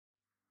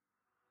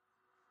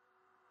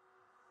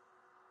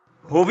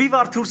Հովիվ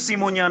Արթուր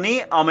Սիմոնյանի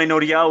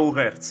ամենօրյա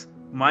ուղերձ,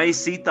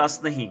 մայիսի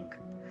 15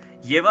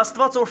 Եվ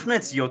Աստված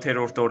օրհնեց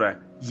 7-րդ օրը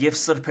և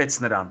սրբեց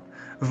նրան,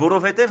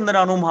 որովհետև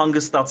նրանում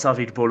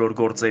հանգստացավ իր բոլոր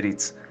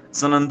գործերից։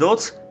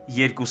 Ծննդոց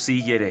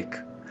 2:3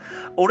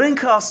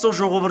 Օրենքը Աստծո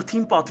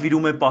ժողովրդին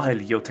պատվիրում է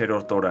պահել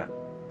 7-րդ օրը։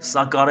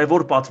 Սա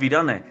կարևոր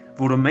պատվիրան է,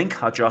 որը մենք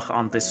հաճախ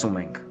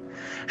անտեսում ենք։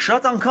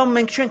 Շատ անգամ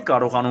մենք չենք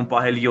կարողանում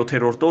պահել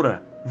 7-րդ օրը,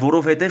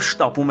 որովհետև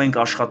շտապում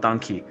ենք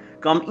աշխատանքի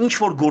կամ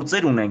ինչ-որ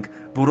գործեր ունենք,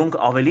 որոնք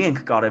ավելի ենք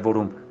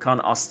կարևորում,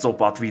 քան Աստծո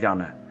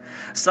պատվիրանը։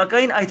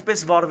 Սակայն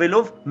այդպես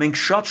վարվելով մենք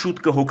շատ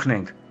շուտ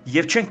կհոգնենք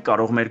և չենք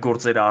կարող մեր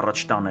գործերը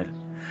առաջ տանել։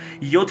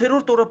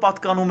 7-րդ օրը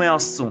պատկանում է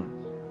Աստծուն։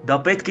 Դա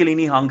պետք է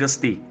լինի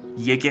հանգստի,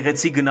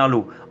 եկեղեցի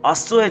գնալու,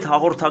 Աստծո հետ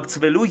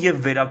հաղորդակցվելու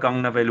և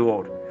վերականգնվելու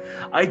օր։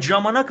 Այդ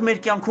ժամանակ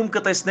մեր կյանքում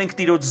կտեսնենք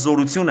Տիրոջ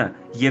զորությունը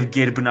և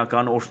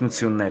գերբնական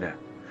օրհնությունները։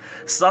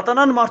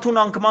 Սատանան մարդուն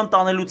անկման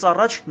տանելուց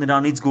առաջ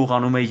նրանից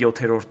գողանում է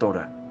 7-րդ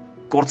օրը։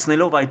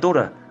 Կորցնելով այդ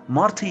օրը,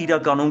 մարդը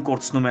իրականում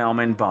կորցնում է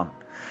ամեն բան։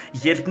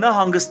 Երբ նա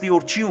հանգստի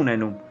օր չի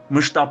ունենում,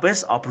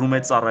 մշտապես ապրում է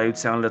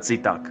ծառայության լծի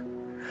տակ։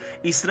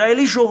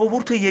 Իսրայելի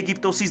ժողովուրդը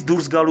Եգիպտոսից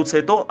դուրս գալուց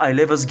հետո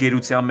այլևս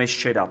գերության մեջ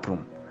չէր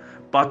ապրում։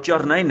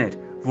 Պատճառն այն էր,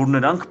 որ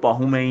նրանք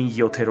պահում էին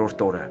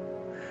 7-րդ օրը։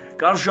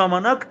 Կար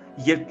ժամանակ,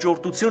 երբ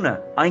ճորտությունը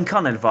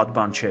այնքան էլ վատ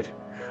բան չէր։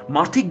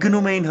 Մարդիկ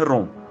գնում էին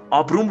Հռոմ,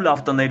 ապրում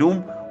լավ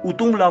տներում,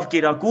 ուտում լավ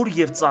կերակուր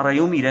և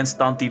ծառայում իրենց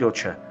տան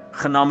տիրոջը,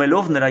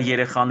 խնամելով նրա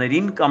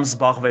երեխաներին կամ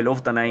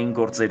զբաղվելով տնային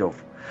գործերով։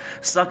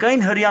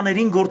 Սակայն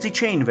հրեաներին գործի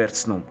չէին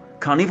վերցնում,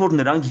 քանի որ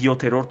նրանք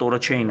 7-րդ օրը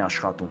չէին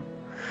աշխատում։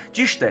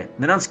 Ճիշտ է,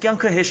 նրանց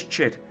կյանքը հեշտ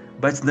չէր,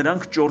 բայց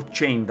նրանք ճորտ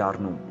չէին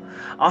դառնում։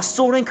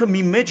 Աստծո օրենքը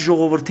մի մեծ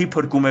ժողովրդի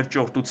փրկում էր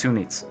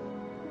ճորտությունից։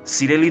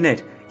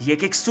 Սիրելիներ,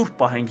 եկեք սուրբ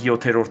պահենք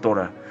 7-րդ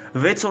օրը,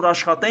 6 օր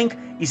աշխատենք,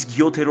 իսկ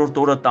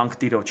 7-րդ օրը տանք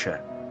Տիրոջը։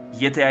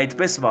 Եթե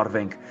այդպես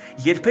վարվենք,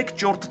 երբեք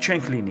ճորտ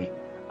չենք լինի,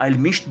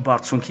 այլ միշտ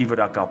բարձունքի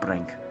վրա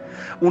կապրենք։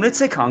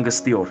 Ունեցեք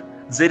հանգստի օր,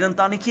 ձեր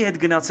ընտանիքի հետ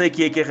գնացեք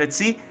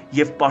եկեղեցի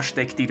և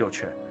պաշտեք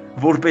Տիրոջը,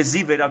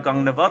 որպեսզի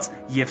վերականգնված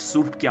և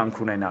սուրբ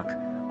կյանք ունենաք։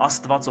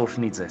 Աստված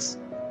օրհնի ձեզ։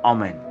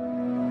 Ամեն։